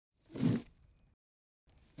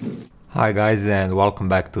Hi guys, and welcome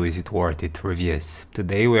back to Is It Worth It Reviews.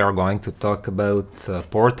 Today we are going to talk about a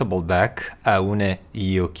portable DAC Aune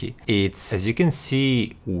Yuki. It's, as you can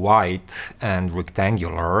see, white and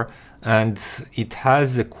rectangular, and it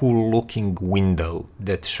has a cool looking window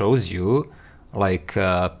that shows you like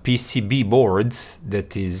a PCB board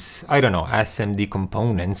that is, I don't know, SMD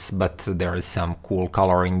components, but there is some cool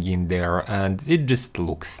coloring in there and it just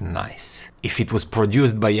looks nice. If it was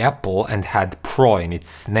produced by Apple and had Pro in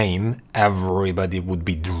its name, everybody would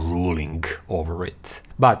be drooling over it.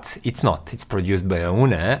 But it's not, it's produced by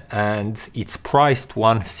Aune and it's priced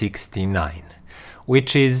 $169,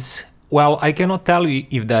 which is, well, I cannot tell you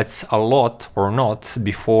if that's a lot or not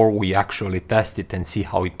before we actually test it and see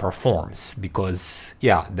how it performs, because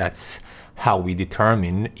yeah, that's how we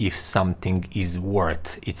determine if something is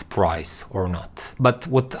worth its price or not. But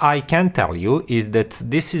what I can tell you is that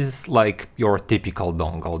this is like your typical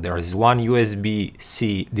dongle. There is one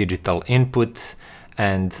USB-C digital input,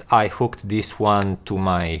 and I hooked this one to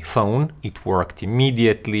my phone. It worked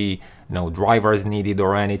immediately, no drivers needed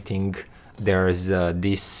or anything. There's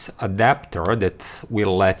this adapter that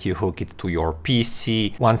will let you hook it to your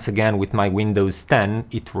PC. Once again, with my Windows 10,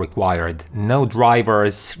 it required no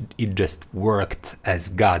drivers. It just worked as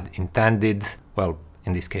God intended. Well,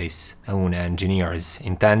 in this case, Aune engineers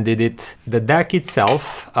intended it. The DAC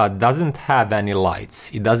itself doesn't have any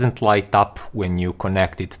lights. It doesn't light up when you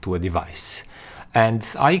connect it to a device. And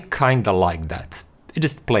I kinda like that. It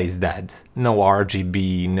just plays dead. No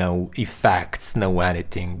RGB, no effects, no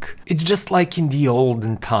anything. It's just like in the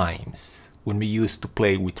olden times, when we used to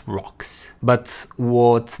play with rocks. But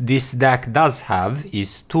what this DAC does have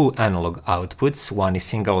is two analog outputs. One is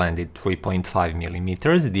single-ended 3.5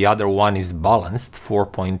 mm, the other one is balanced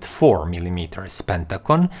 4.4 mm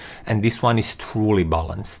Pentacon, and this one is truly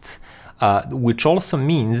balanced. Which also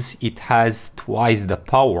means it has twice the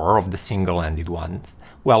power of the single-ended ones.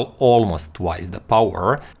 Well, almost twice the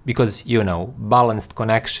power, because, you know, balanced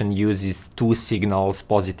connection uses two signals,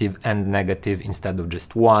 positive and negative, instead of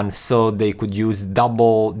just one, so they could use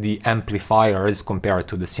double the amplifiers compared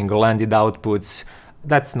to the single-ended outputs.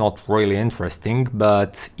 That's not really interesting,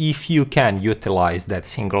 but if you can utilize that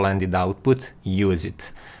single-ended output, use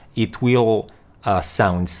it. It will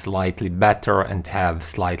sound slightly better and have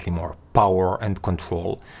slightly more power and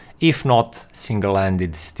control. If not,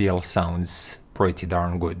 single-ended still sounds pretty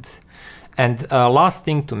darn good. And last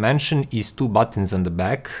thing to mention is two buttons on the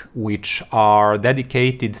back, which are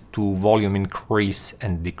dedicated to volume increase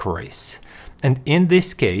and decrease. And in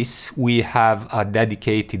this case, we have a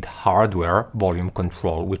dedicated hardware volume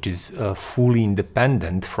control, which is fully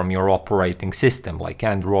independent from your operating system, like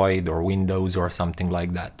Android or Windows or something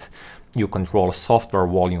like that. You control software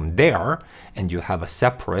volume there, and you have a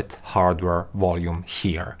separate hardware volume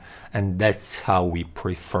here. And that's how we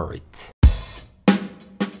prefer it.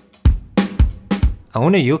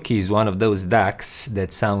 Aune Yuki is one of those DACs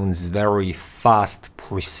that sounds very fast,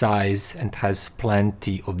 precise, and has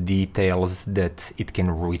plenty of details that it can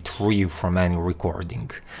retrieve from any recording.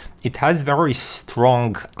 It has very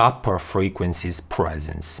strong upper frequencies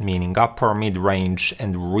presence, meaning upper mid-range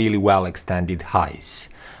and really well extended highs.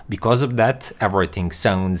 Because of that, everything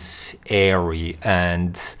sounds airy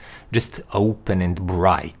and just open and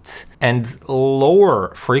bright. And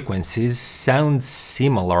lower frequencies sound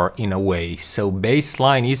similar in a way, so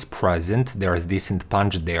bassline is present, there's decent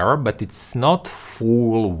punch there, but it's not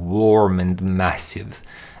full, warm and massive.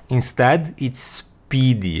 Instead, it's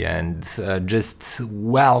speedy and just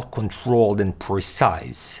well controlled and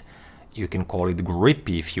precise. You can call it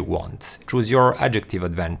grippy if you want. Choose your adjective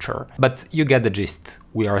adventure. But you get the gist.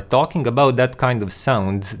 We are talking about that kind of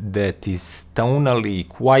sound that is tonally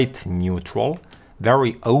quite neutral,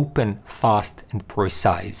 very open, fast and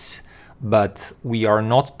precise. But we are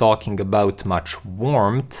not talking about much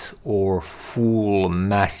warmth or full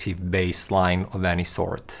massive bass line of any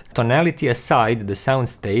sort. Tonality aside, the sound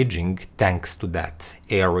staging, thanks to that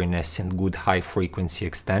airiness and good high frequency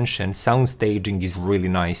extension, sound staging is really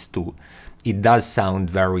nice too. It does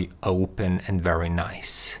sound very open and very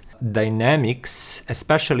nice. Dynamics,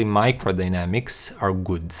 especially microdynamics, are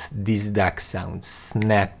good. This DAC sounds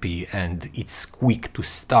snappy and it's quick to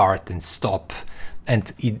start and stop,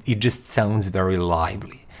 and it just sounds very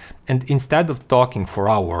lively. And instead of talking for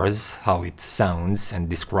hours how it sounds and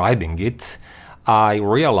describing it, I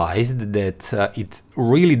realized that it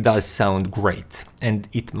really does sound great, and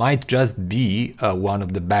it might just be one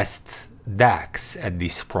of the best DACs at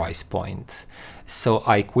this price point. So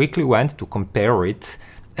I quickly went to compare it,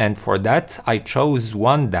 And for that, I chose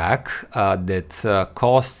one DAC that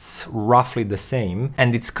costs roughly the same,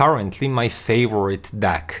 and it's currently my favorite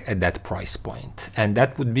DAC at that price point. And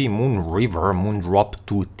that would be Moonriver Moondrop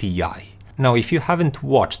 2 Ti. Now, if you haven't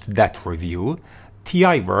watched that review,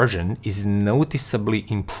 Ti version is noticeably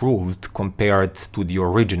improved compared to the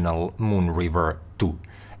original Moonriver 2.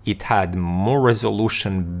 It had more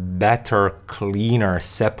resolution, better, cleaner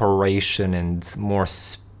separation, and more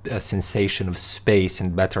sensation of space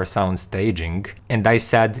and better sound staging. And I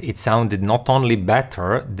said it sounded not only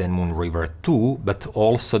better than Moonriver 2, but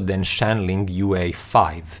also than Shanling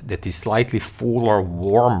UA5, that is slightly fuller,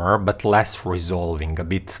 warmer, but less resolving, a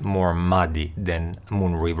bit more muddy than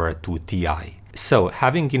Moonriver 2 Ti. So,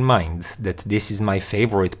 having in mind that this is my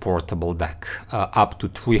favorite portable DAC, up to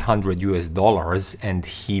 $300 and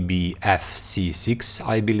hibi FC6,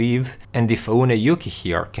 I believe, and if Yuki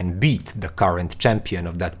here can beat the current champion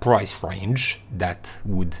of that price range, that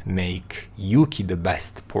would make Yuki the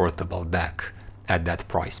best portable DAC at that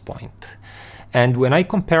price point. And when I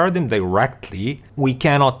compare them directly, we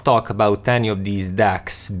cannot talk about any of these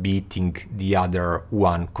DACs beating the other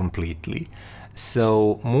one completely.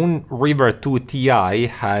 So Moonriver 2 Ti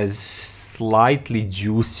has slightly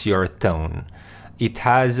juicier tone. It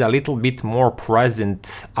has a little bit more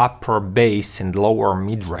present upper bass and lower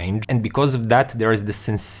mid-range, and because of that there is the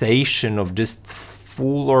sensation of just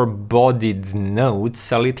fuller bodied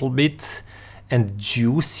notes a little bit and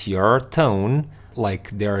juicier tone,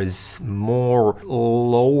 like there is more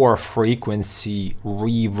lower frequency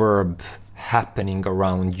reverb happening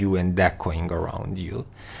around you and echoing around you.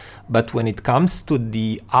 But when it comes to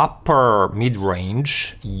the upper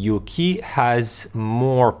mid-range, Yuki has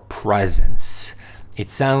more presence. It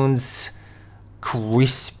sounds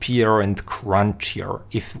crispier and crunchier.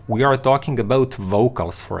 If we are talking about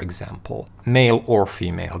vocals, for example, male or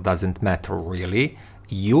female, doesn't matter really,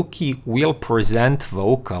 Yuki will present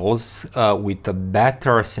vocals with a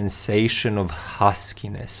better sensation of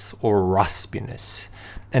huskiness or raspiness.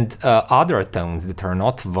 And other tones that are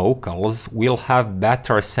not vocals will have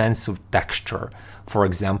better sense of texture. For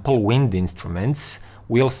example, wind instruments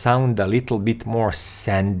will sound a little bit more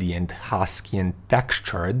sandy and husky and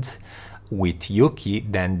textured with Yuki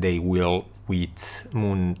than they will with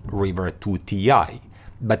Moonriver 2 Ti.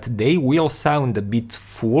 But they will sound a bit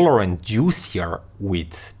fuller and juicier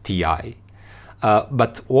with Ti.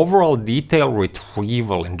 But overall detail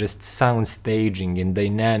retrieval and just sound staging and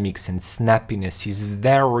dynamics and snappiness is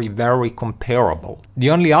very, very comparable. The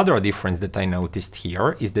only other difference that I noticed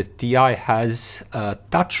here is that Ti has a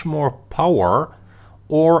touch more power,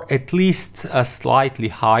 or at least a slightly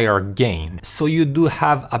higher gain. So you do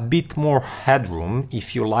have a bit more headroom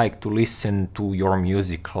if you like to listen to your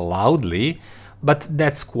music loudly, but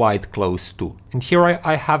that's quite close too. And here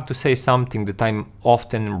I have to say something that I'm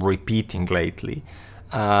often repeating lately.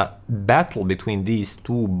 Battle between these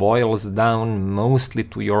two boils down mostly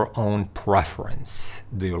to your own preference.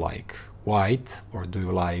 Do you like white or do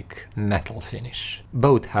you like metal finish?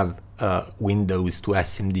 Both have windows to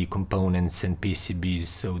SMD components and PCBs,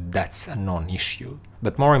 so that's a non-issue.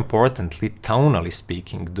 But more importantly, tonally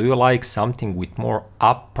speaking, do you like something with more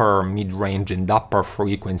upper mid-range and upper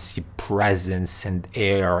frequency presence and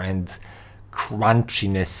air and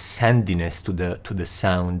crunchiness, sandiness to the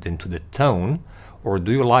sound and to the tone? Or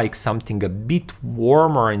do you like something a bit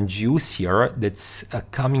warmer and juicier that's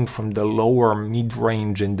coming from the lower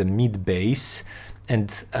mid-range and the mid-bass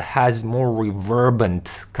and has more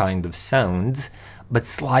reverberant kind of sound, but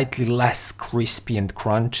slightly less crispy and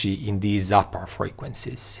crunchy in these upper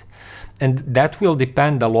frequencies? And that will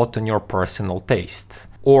depend a lot on your personal taste.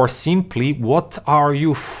 Or simply, what are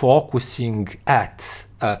you focusing at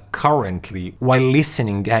currently while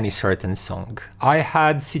listening any certain song? I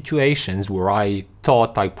had situations where I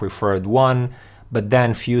thought I preferred one, but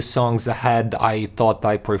then few songs ahead I thought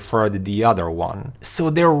I preferred the other one.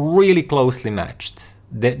 So they're really closely matched.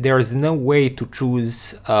 There's no way to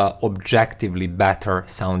choose objectively better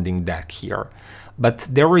sounding DAC here. But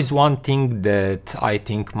there is one thing that I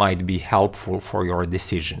think might be helpful for your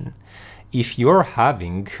decision. If you're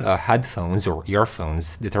having headphones or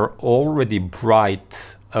earphones that are already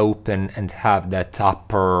bright, open and have that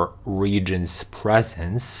upper region's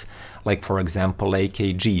presence, like for example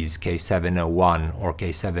AKG's K701 or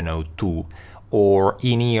K702 or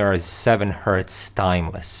in-ear's 7Hz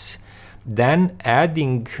Timeless, then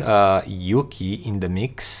adding Yuki in the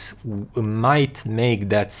mix might make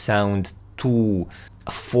that sound too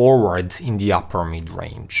forward in the upper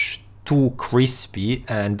mid-range, too crispy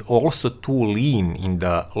and also too lean in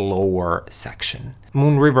the lower section.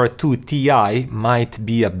 Moonriver 2 Ti might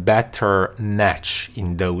be a better match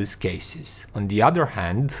in those cases. On the other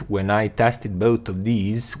hand, when I tested both of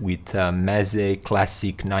these with Meze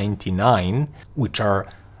Classic 99, which are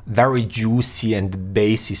very juicy and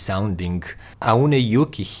bassy sounding, Aune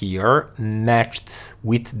Yuki here matched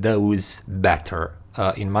with those better.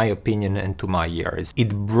 In my opinion and to my ears.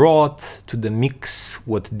 It brought to the mix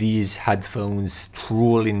what these headphones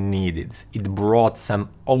truly needed. It brought some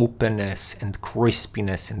openness and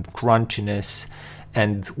crispiness and crunchiness,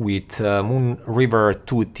 and with Moonriver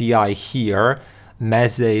 2 Ti here,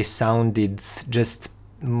 Meze sounded just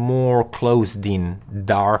more closed in,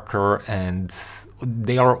 darker, and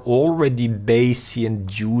they are already bassy and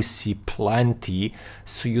juicy plenty,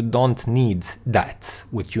 so you don't need that.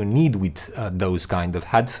 What you need with those kind of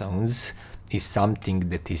headphones is something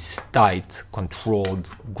that is tight,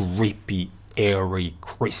 controlled, grippy, airy,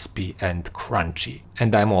 crispy and crunchy.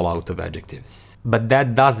 And I'm all out of adjectives. But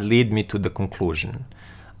that does lead me to the conclusion.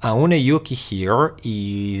 Aune Yuki here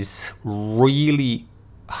is really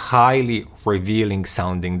highly revealing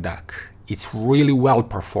sounding DAC. It's really well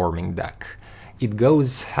performing DAC. It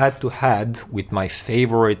goes head to head with my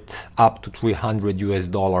favorite up to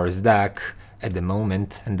 $300 DAC at the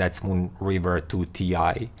moment, and that's Moonriver 2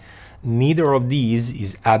 Ti. Neither of these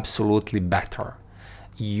is absolutely better.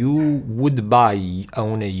 You would buy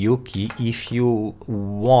Aune Yuki if you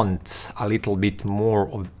want a little bit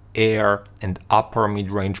more of air and upper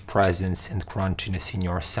mid-range presence and crunchiness in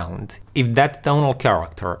your sound. If that tonal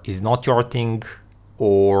character is not your thing,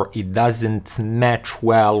 or it doesn't match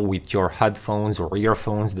well with your headphones or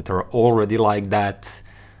earphones that are already like that,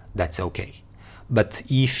 that's okay. But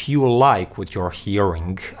if you like what you're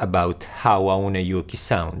hearing about how Aune Yuki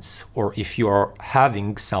sounds, or if you are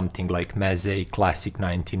having something like Meze Classic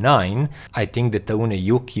 99, I think that Aune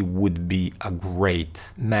Yuki would be a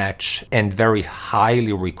great match and very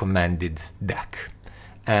highly recommended DAC.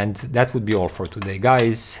 And that would be all for today,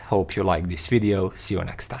 guys. Hope you liked this video. See you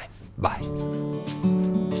next time. Bye.